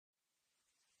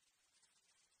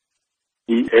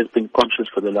He has been conscious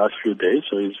for the last few days,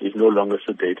 so he's no longer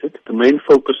sedated. The main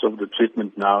focus of the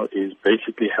treatment now is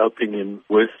basically helping him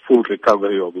with full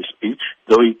recovery of his speech.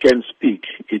 Though he can speak,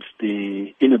 it's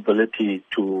the inability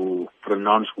to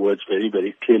pronounce words very,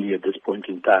 very clearly at this point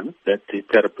in time that the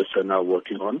therapists are now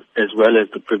working on, as well as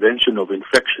the prevention of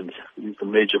infections is the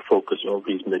major focus of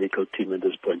his medical team at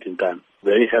this point in time.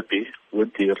 Very happy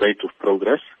with the rate of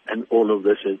progress, and all of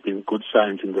this has been good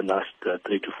signs in the last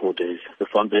 3 to 4 days. The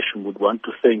foundation would want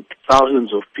to thank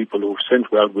thousands of people who've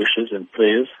sent well wishes and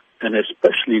prayers, and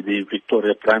especially the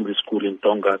Victoria Primary School in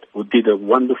Tongaat, who did a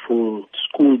wonderful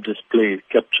school display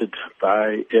captured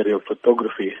by aerial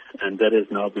photography, and that has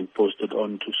now been posted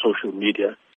onto social media.